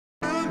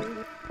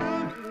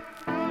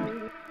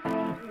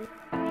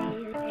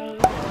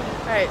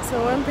Alright,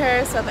 so we're in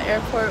Paris at the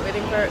airport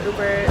waiting for our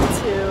Uber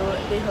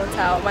to the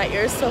hotel. My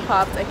ears still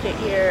popped. I can't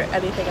hear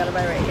anything out of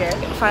my right ear.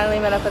 Finally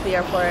met up at the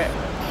airport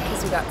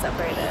because we got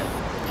separated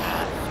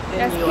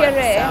in New York.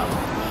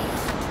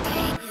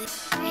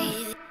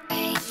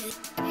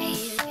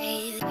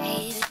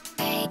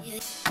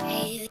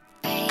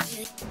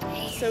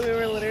 So we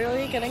were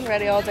literally getting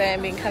ready all day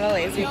and being kind of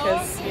lazy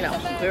because, you know,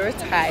 we were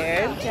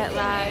tired. Jet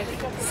lag.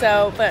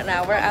 So, but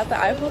now we're at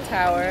the Eiffel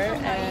Tower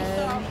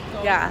and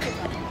yeah.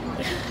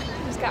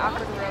 Just got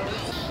awkward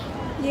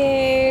roads.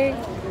 Yay!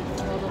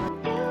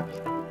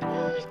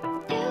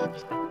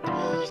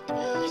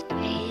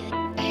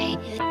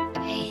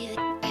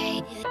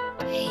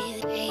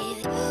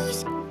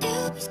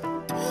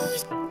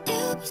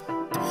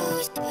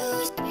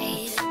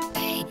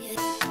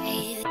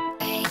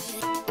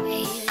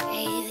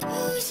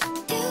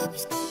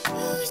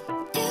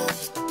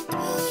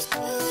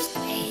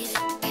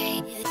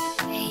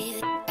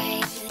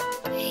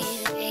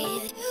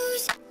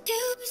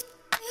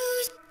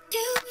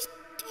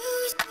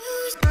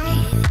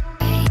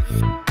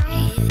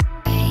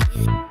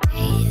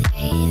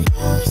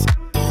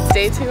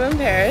 Day 2 in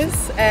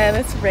Paris and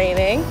it's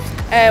raining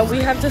and we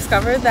have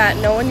discovered that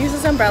no one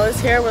uses umbrellas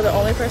here. We're the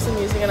only person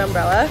using an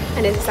umbrella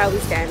And this is how we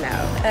stand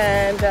out.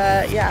 and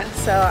yeah,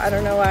 so I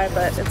don't know why,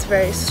 but it's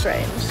very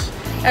strange.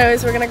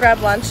 Anyways, we're gonna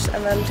grab lunch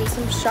and then do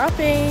some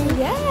shopping.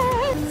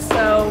 Yes!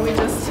 So we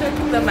just took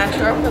the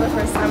metro for the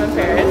first time in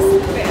Paris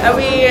and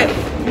we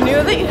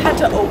knew that you had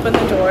to open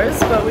the doors,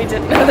 but we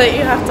didn't know that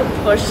you have to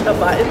push a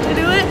button to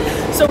do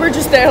it. So we're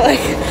just there like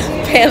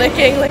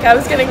panicking, like I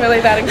was getting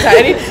really bad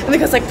anxiety and the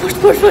guy's like push,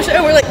 push, push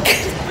and we're like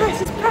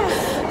press,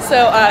 press. So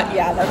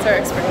yeah, that's our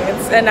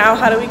experience. And now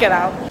how do we get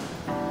out?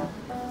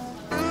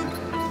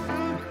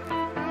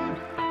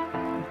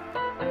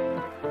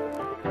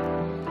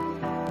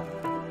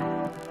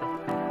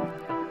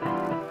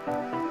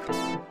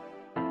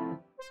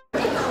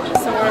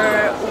 So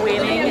we're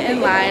waiting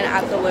in line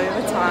at the Louis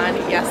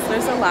Vuitton. Yes,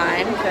 there's a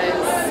line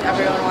because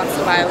everyone wants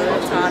to buy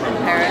Louis Vuitton in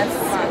Paris.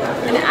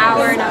 An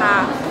hour and a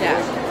half. Yeah,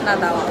 not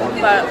that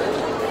long, but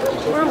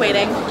we're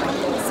waiting.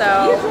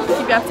 So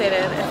keep you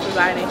updated if we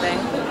buy anything.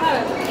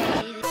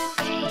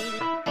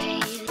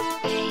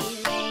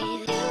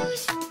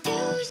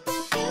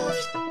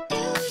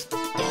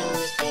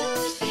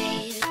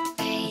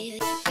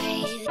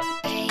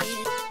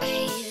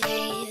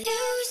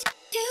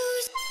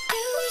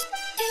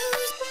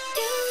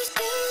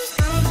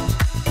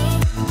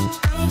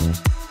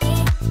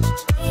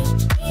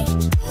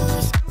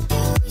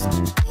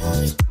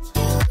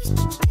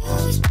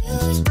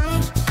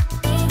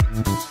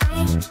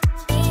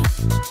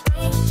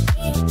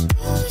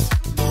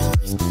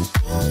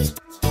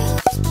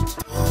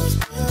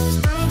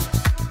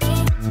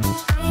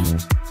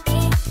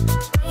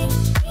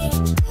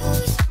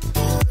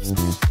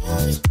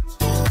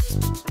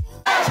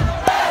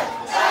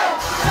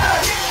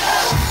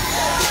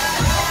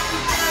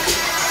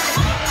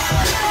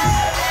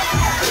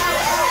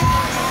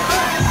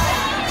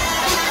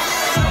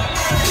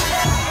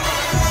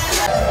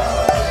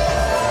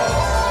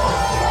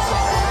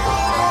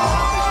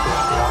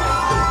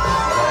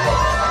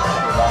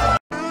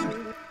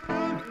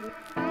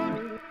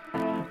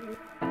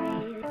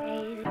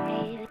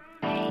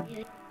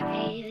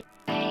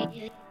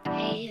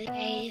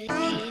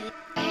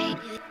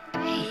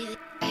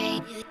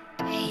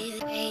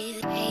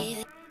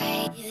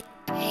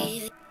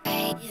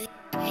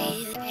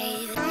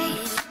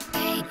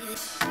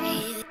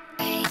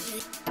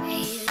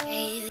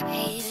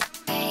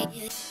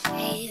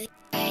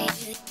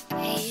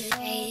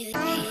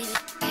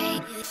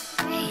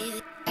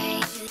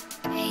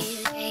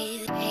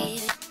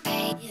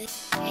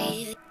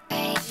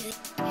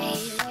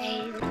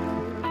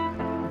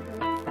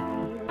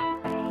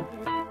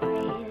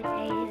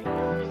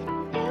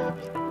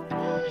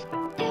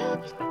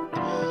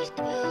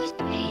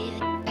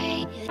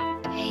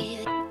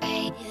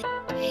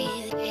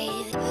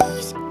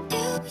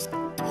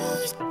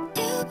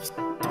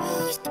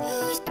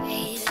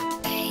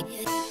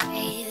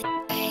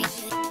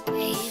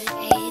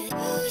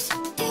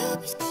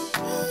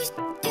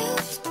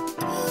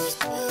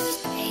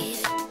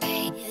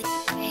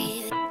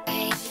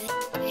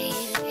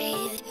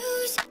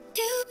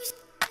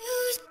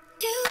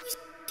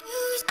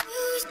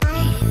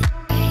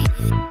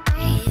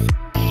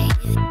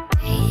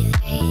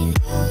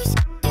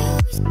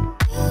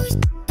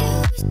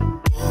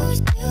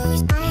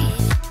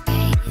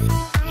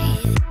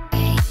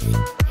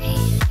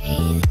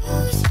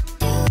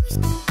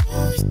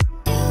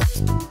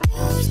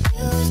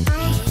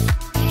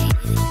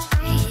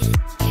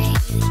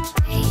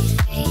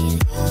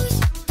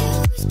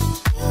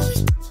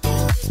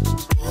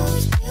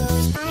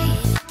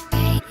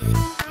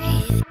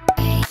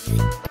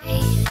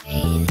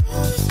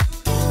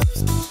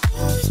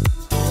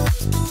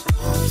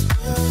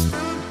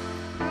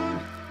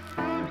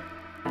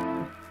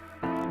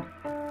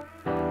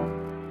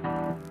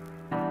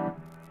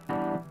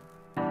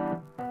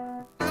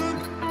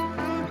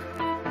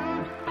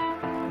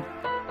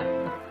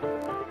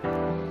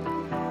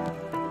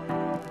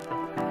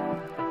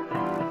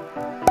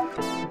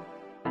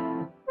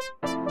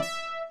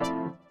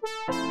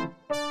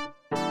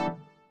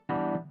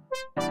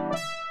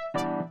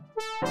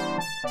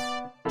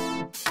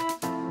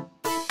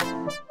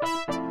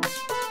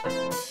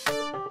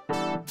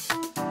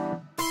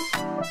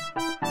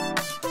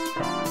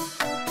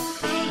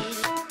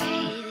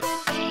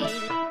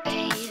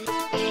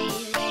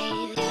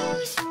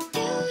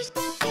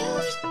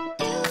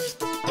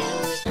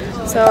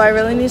 So I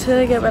really need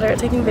to get better at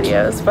taking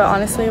videos, but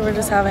honestly we're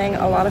just having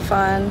a lot of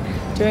fun,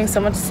 doing so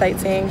much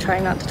sightseeing,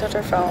 trying not to touch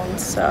our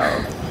phones, so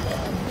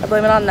I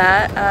blame it on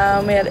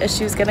that. We had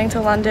issues getting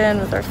to London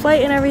with our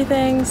flight and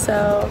everything,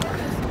 so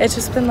it's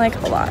just been like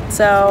a lot.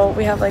 So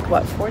we have like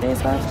what, 4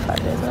 days left? 5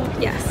 days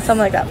left? Yes. Something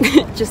like that.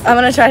 I'm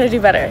gonna try to do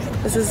better.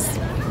 This is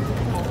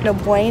no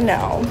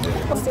bueno.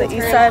 It's the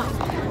east side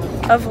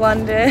of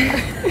London.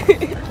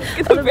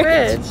 Of the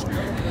bridge.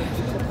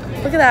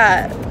 Look at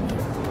that.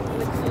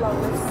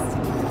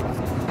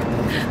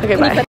 Okay,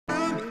 bye.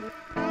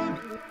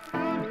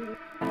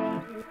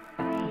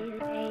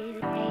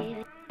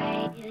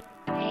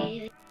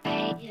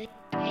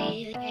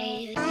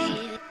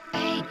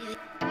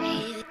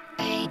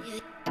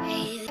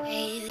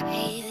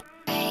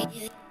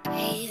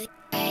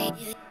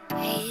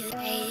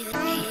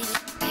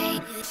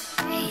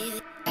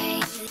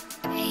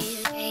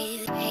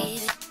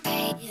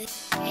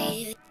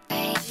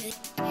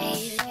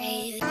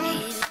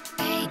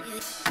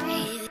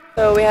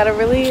 So we had a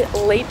really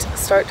late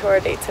start to our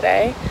date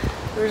today.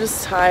 We were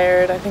just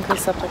tired. I think we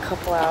slept a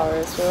couple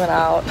hours. We went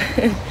out.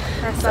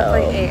 I slept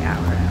like 8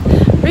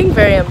 hours. We're being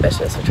very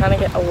ambitious. We're trying to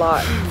get a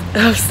lot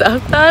of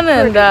stuff done,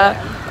 and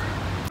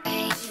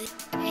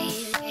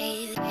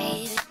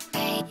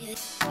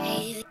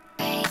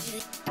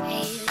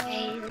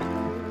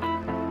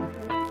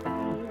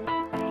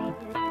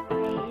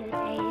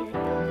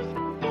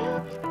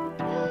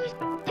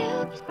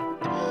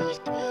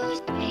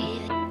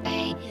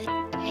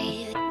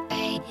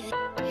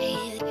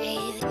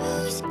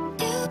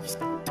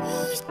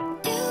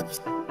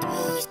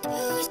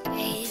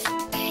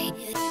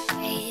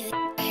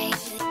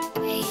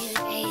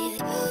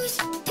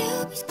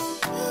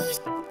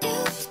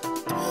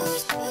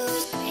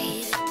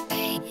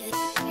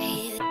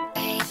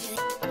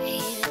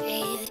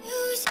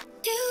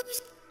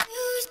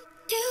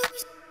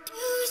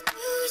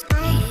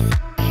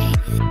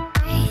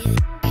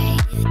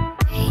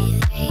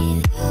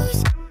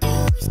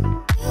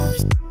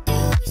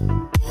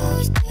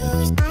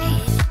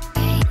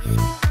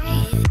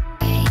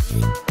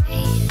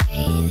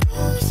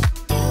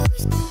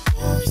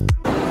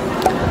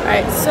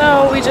Alright,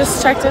 so we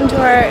just checked into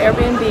our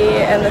Airbnb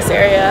in this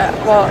area.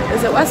 Well,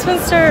 is it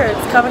Westminster or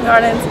it's Covent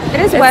Gardens?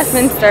 It's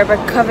Westminster,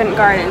 but Covent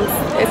Gardens.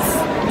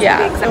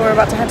 Yeah, so we're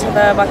about to head to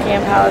the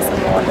Buckingham Palace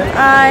and the London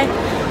Eye.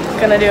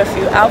 Gonna do a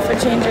few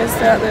outfit changes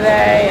throughout the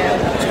day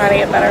and trying to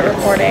get better at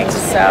recording.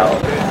 So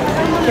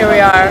here we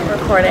are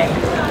recording.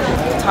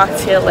 Talk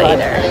to you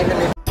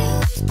later.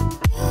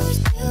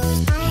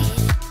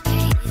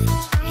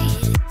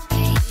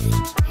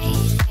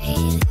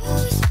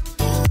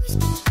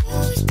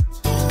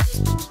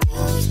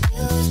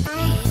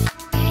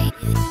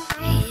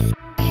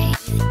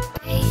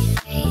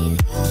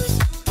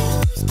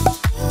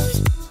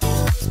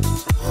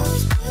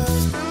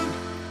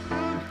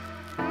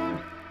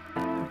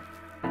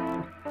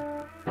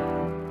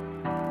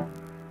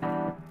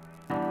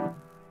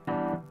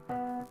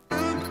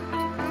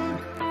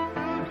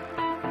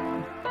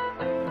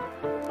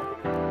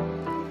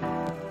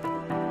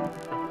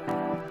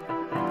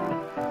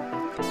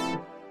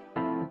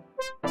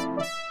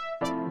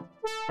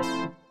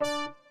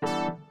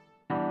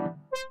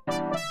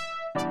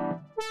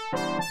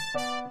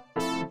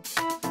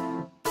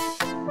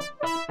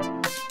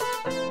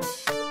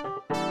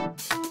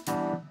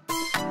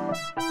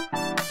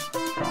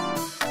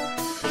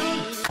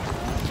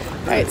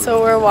 Alright,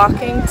 so we're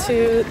walking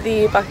to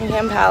the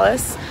Buckingham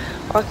Palace,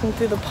 walking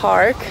through the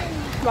park.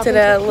 Did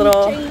a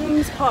little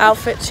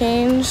outfit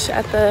change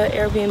at the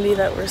Airbnb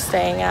that we're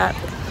staying at.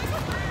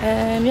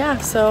 And yeah,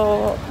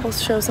 so we'll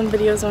show some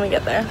videos when we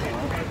get there.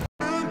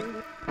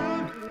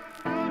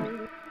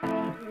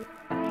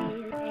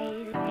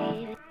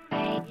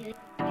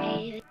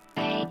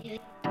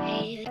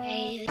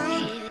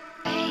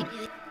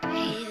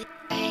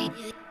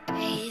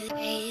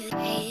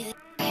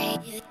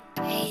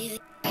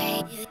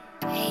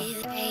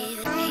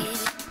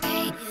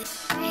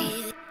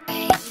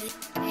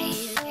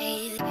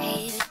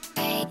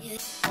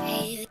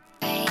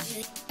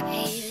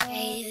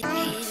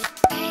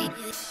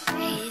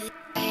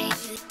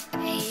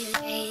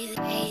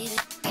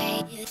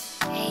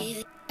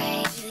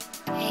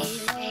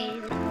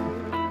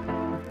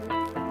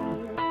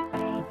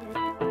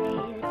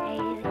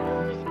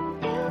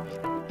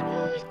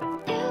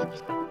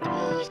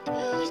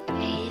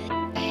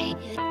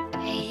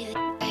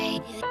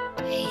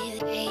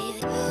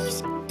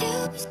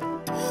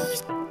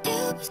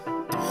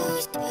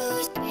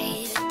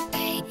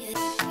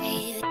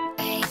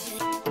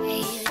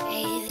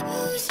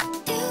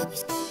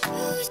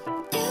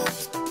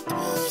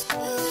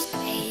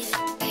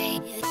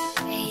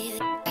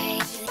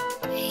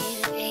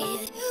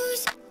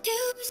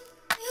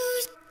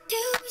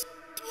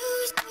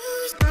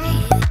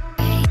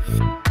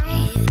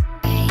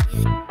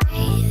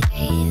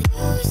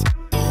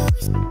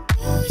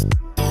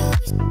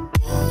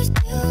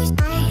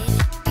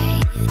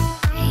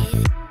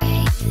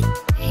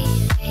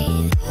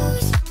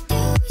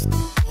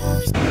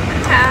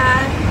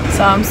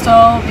 So I'm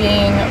still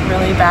being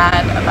really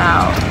bad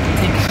about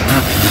taking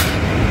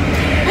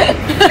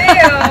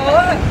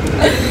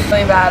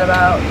really bad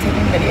about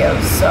taking videos.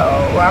 So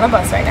we're on a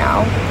bus right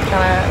now.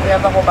 We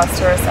have the whole bus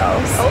to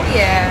ourselves. Oh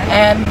yeah.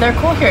 And they're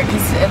cool here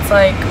because it's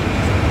like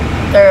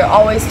they're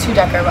always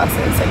 2-decker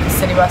buses. Like the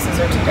city buses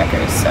are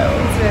 2-deckers. So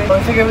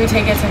we figured we'd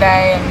take it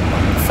today and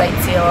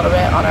sightsee a little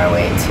bit on our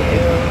way to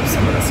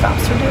some of the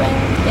stops we're doing.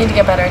 Need to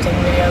get better at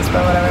taking videos,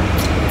 but whatever.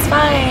 It's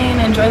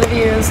fine. Enjoy the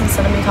views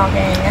instead of me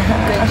talking.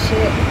 Good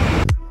shit.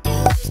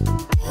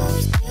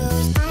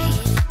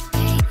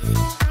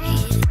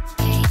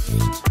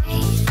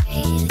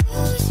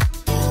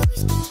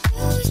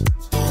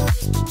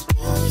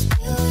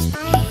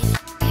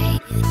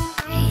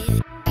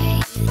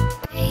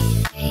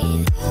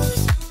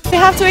 We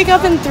have to wake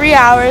up in 3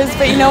 hours,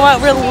 but you know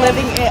what? We're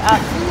living it up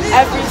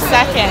every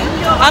second.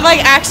 I'm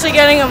like actually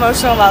getting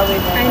emotional about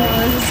leaving. I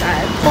know, this is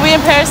sad. We'll be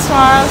in Paris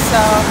tomorrow, so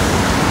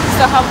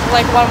still have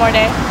like one more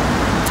day.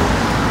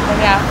 And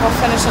yeah, we'll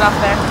finish it off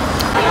there.